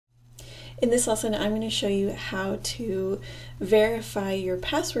In this lesson, I'm going to show you how to verify your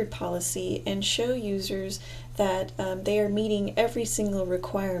password policy and show users that they are meeting every single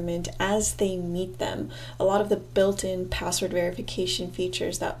requirement as they meet them. A lot of the built-in password verification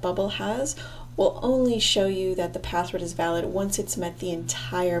features that Bubble has will only show you that the password is valid once it's met the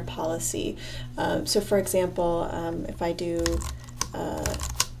entire policy. So for example, if I do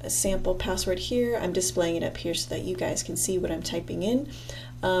a sample password here, I'm displaying it up here so that you guys can see what I'm typing in.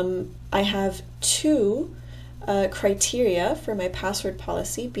 I have two criteria for my password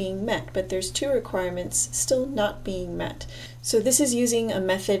policy being met, but there's two requirements still not being met. So this is using a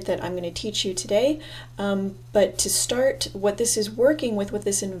method that I'm going to teach you today, but to start, what this is working with, what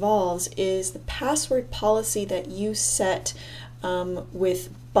this involves, is the password policy that you set with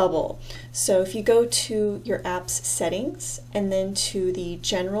Bubble. So if you go to your app's settings and then to the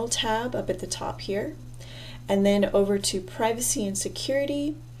General tab up at the top here, and then over to Privacy and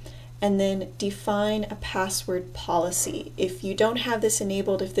Security, and then define a password policy. If you don't have this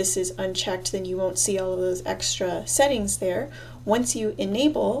enabled, if this is unchecked, then you won't see all of those extra settings there. Once you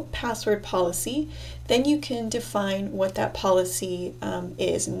enable password policy, then you can define what that policy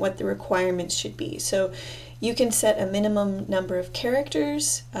is and what the requirements should be. So you can set a minimum number of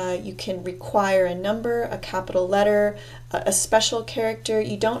characters, you can require a number, a capital letter, a special character.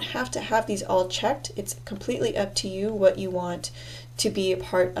 You don't have to have these all checked. It's completely up to you what you want to be a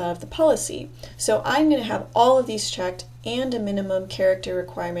part of the policy. So I'm going to have all of these checked and a minimum character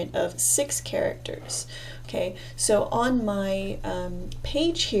requirement of 6 characters. Okay, so on my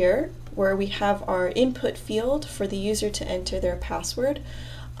page here, where we have our input field for the user to enter their password,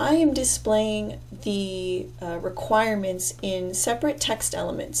 I am displaying the requirements in separate text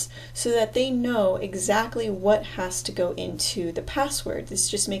elements so that they know exactly what has to go into the password. This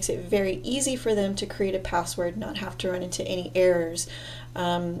just makes it very easy for them to create a password, not have to run into any errors,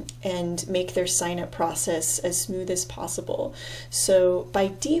 and make their sign-up process as smooth as possible. So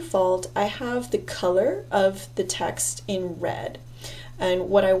by default, I have the color of the text in red. And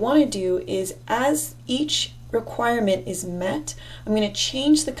what I want to do is, as each requirement is met, I'm going to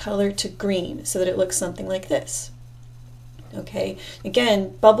change the color to green so that it looks something like this. Okay,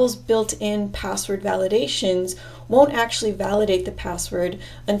 again, Bubble's built-in password validations won't actually validate the password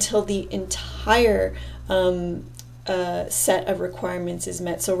until the entire set of requirements is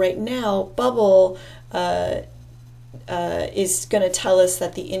met. So right now, Bubble is going to tell us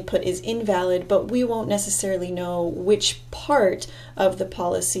that the input is invalid, but we won't necessarily know which part of the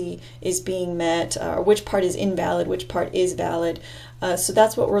policy is being met, or which part is invalid, which part is valid. So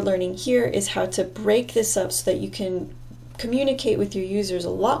that's what we're learning here, is how to break this up so that you can communicate with your users a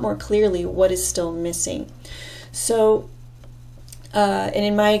lot more clearly what is still missing. So and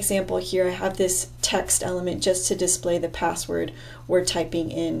in my example here, I have this text element just to display the password we're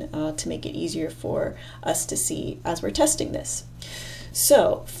typing in to make it easier for us to see as we're testing this.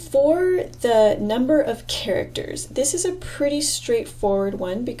 So for the number of characters, this is a pretty straightforward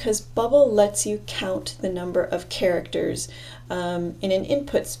one because Bubble lets you count the number of characters in an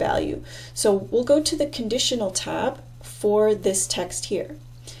inputs value. So we'll go to the conditional tab for this text here.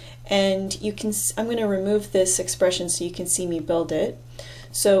 And you can, I'm going to remove this expression so you can see me build it.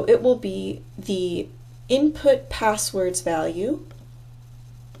 So it will be the input passwords value,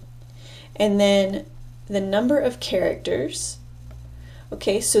 and then the number of characters.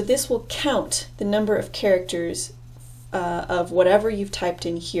 Okay, so this will count the number of characters of whatever you've typed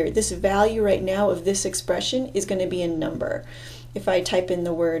in here. This value right now of this expression is going to be a number. If I type in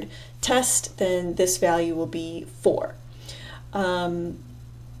the word test, then this value will be 4.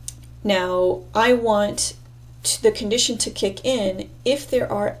 Now, I want the condition to kick in if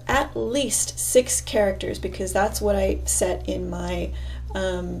there are at least 6 characters, because that's what I set in my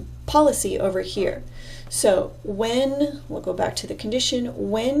policy over here. So when, we'll go back to the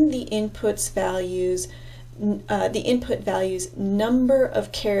condition, when the input value's number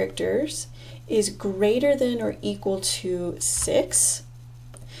of characters is greater than or equal to 6,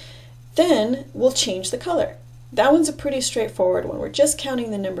 then we'll change the color. That one's a pretty straightforward one. We're just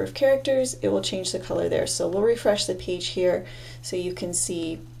counting the number of characters. It will change the color there. So we'll refresh the page here so you can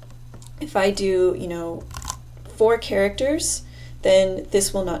see if I do, 4 characters, then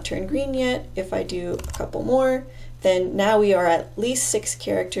this will not turn green yet. If I do a couple more, then now we are at least 6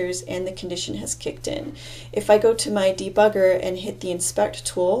 characters and the condition has kicked in. If I go to my debugger and hit the inspect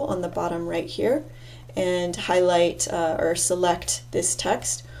tool on the bottom right here and highlight or select this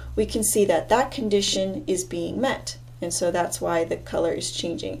text, we can see that that condition is being met. And so that's why the color is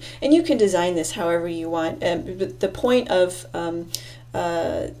changing. And you can design this however you want. The point of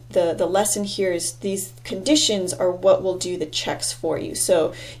the lesson here is these conditions are what will do the checks for you.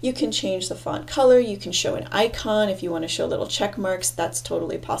 So you can change the font color, you can show an icon if you want to show little check marks, that's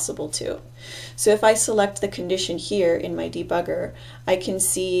totally possible too. So if I select the condition here in my debugger, I can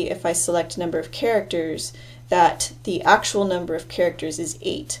see if I select number of characters that the actual number of characters is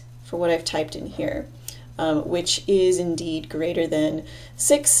 8 for what I've typed in here, which is indeed greater than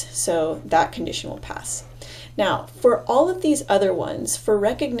 6, so that condition will pass. Now, for all of these other ones, for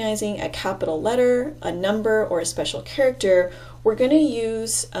recognizing a capital letter, a number, or a special character, we're going to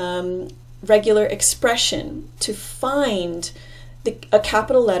use regular expression to find a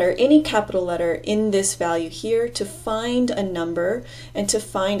capital letter, any capital letter in this value here, to find a number and to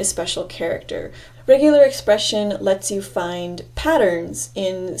find a special character. Regular expression lets you find patterns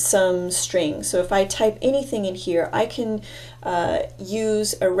in some string. So if I type anything in here, I can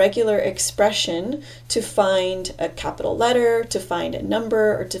use a regular expression to find a capital letter, to find a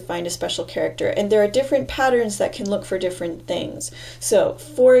number, or to find a special character. And there are different patterns that can look for different things. So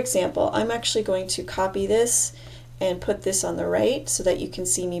for example, I'm actually going to copy this and put this on the right so that you can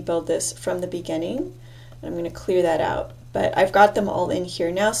see me build this from the beginning. I'm going to clear that out. But I've got them all in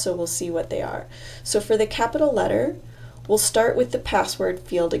here now, so we'll see what they are. So for the capital letter, we'll start with the password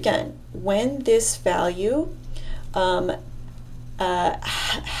field again. When this value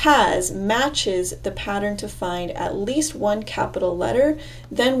matches the pattern to find at least one capital letter,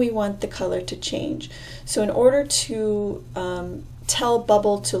 then we want the color to change. So in order to tell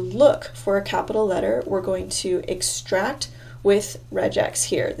Bubble to look for a capital letter, we're going to extract with regex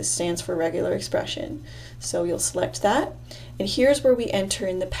here. This stands for regular expression. So you'll select that, and here's where we enter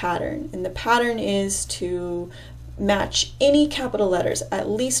in the pattern. And the pattern is to match any capital letters, at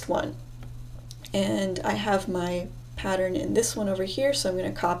least one. And I have my pattern in this one over here, so I'm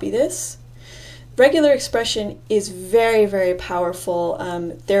going to copy this. Regular expression is very, very powerful.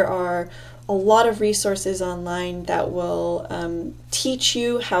 There are a lot of resources online that will teach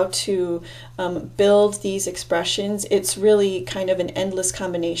you how to build these expressions. It's really kind of an endless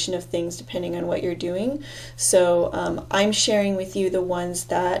combination of things depending on what you're doing. So I'm sharing with you the ones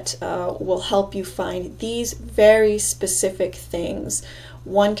that will help you find these very specific things.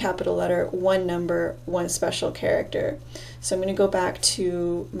 One capital letter, one number, one special character. So I'm going to go back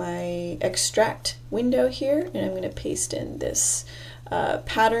to my extract window here, and I'm going to paste in this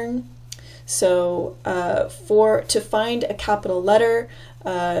pattern. So to find a capital letter,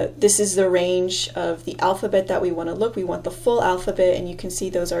 this is the range of the alphabet that we want to look. We want the full alphabet, and you can see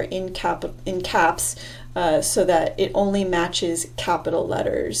those are in caps so that it only matches capital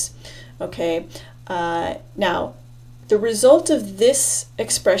letters. Okay. Now, the result of this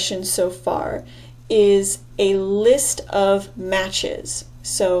expression so far is a list of matches.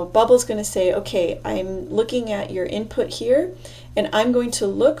 So Bubble's going to say, okay, I'm looking at your input here, and I'm going to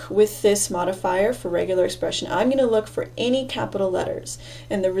look with this modifier for regular expression. I'm going to look for any capital letters,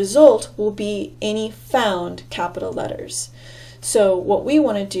 and the result will be any found capital letters. So what we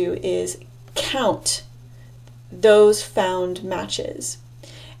want to do is count those found matches.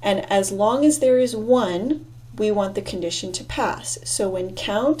 And as long as there is one, we want the condition to pass. So when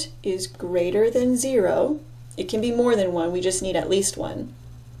count is greater than 0, it can be more than 1, we just need at least 1.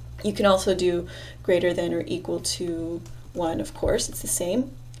 You can also do greater than or equal to 1, of course, it's the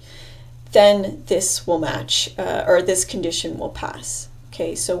same. Then this will match, or this condition will pass.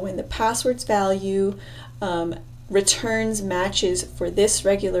 Okay, so when the password's value returns matches for this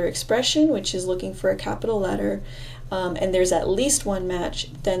regular expression, which is looking for a capital letter, and there's at least one match,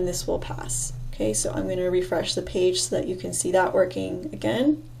 then this will pass. Okay, so I'm going to refresh the page so that you can see that working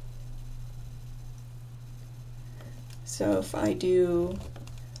again. So if I do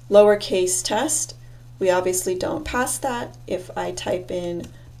lowercase test, we obviously don't pass that. If I type in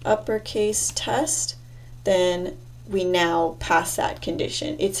uppercase test, then we now pass that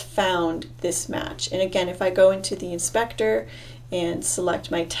condition. It's found this match. And again, if I go into the inspector and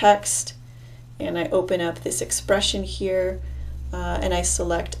select my text, and I open up this expression here, and I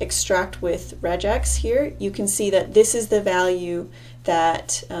select extract with regex here, you can see that this is the value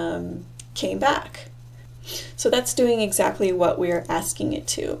that came back. So that's doing exactly what we're asking it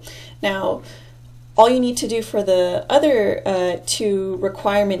to. Now, all you need to do for the other two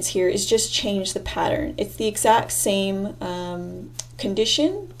requirements here is just change the pattern. It's the exact same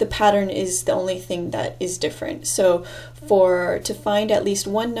condition. The pattern is the only thing that is different. So to find at least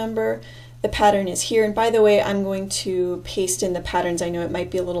one number, the pattern is here. And by the way, I'm going to paste in the patterns. I know it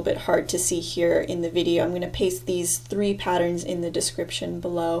might be a little bit hard to see here in the video. I'm going to paste these 3 patterns in the description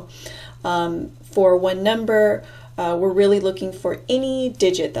below. For one number, we're really looking for any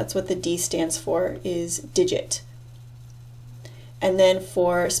digit. That's what the D stands for, is digit. And then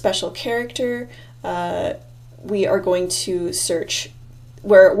for special character, we are going to search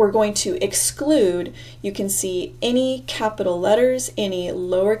where we're going to exclude, you can see any capital letters, any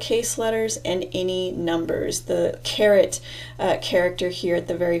lowercase letters, and any numbers. The caret character here at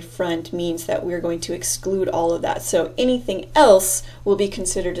the very front means that we're going to exclude all of that. So anything else will be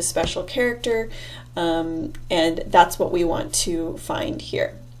considered a special character, and that's what we want to find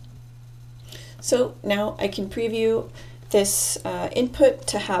here. So now I can preview this input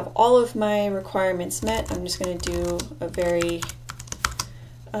to have all of my requirements met. I'm just going to do a very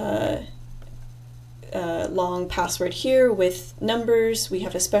long password here with numbers. We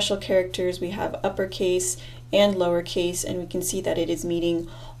have a special characters, we have uppercase and lowercase, and we can see that it is meeting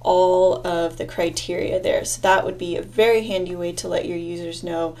all of the criteria there. So that would be a very handy way to let your users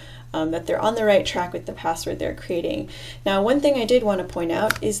know that they're on the right track with the password they're creating. Now, one thing I did want to point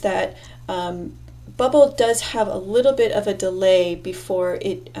out is that Bubble does have a little bit of a delay before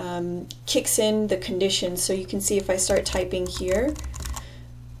it kicks in the conditions. So you can see if I start typing here,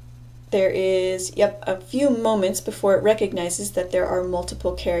 there is, a few moments before it recognizes that there are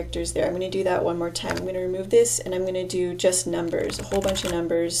multiple characters there. I'm going to do that one more time. I'm going to remove this and I'm going to do just numbers, a whole bunch of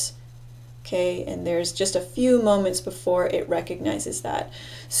numbers. Okay, and there's just a few moments before it recognizes that.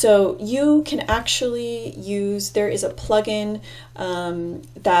 So you can actually use, there is a plugin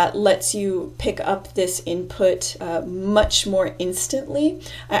that lets you pick up this input much more instantly.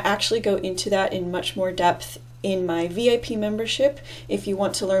 I actually go into that in much more depth in my VIP membership. If you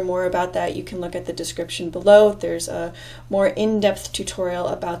want to learn more about that, you can look at the description below. There's a more in-depth tutorial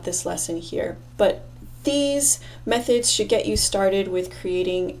about this lesson here. But these methods should get you started with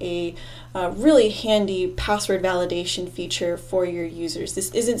creating a really handy password validation feature for your users.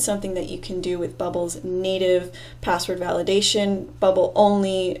 This isn't something that you can do with Bubble's native password validation. Bubble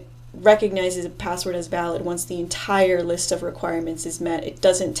only recognizes a password as valid once the entire list of requirements is met. It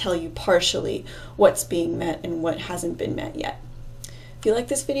doesn't tell you partially what's being met and what hasn't been met yet. If you like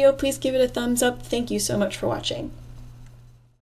this video, please give it a thumbs up. Thank you so much for watching.